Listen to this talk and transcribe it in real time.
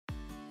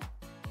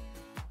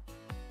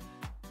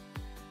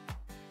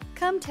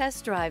Come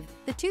test drive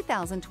the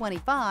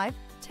 2025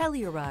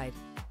 Telluride.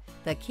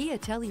 The Kia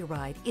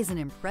Telluride is an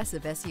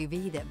impressive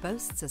SUV that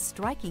boasts a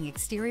striking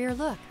exterior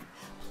look,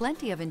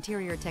 plenty of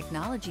interior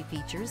technology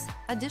features,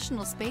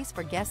 additional space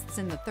for guests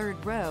in the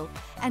third row,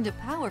 and a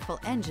powerful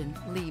engine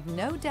leave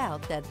no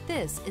doubt that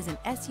this is an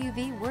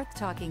SUV worth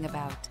talking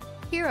about.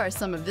 Here are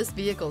some of this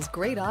vehicle's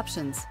great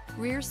options: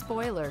 rear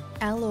spoiler,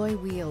 alloy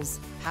wheels,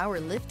 power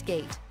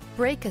liftgate,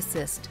 brake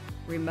assist,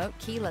 remote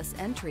keyless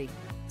entry,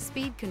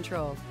 speed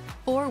control,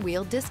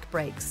 four-wheel disc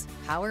brakes,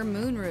 power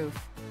moonroof,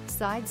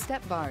 side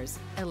step bars,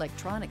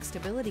 electronic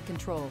stability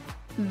control.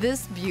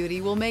 This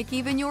beauty will make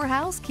even your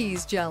house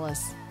keys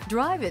jealous.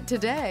 Drive it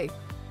today.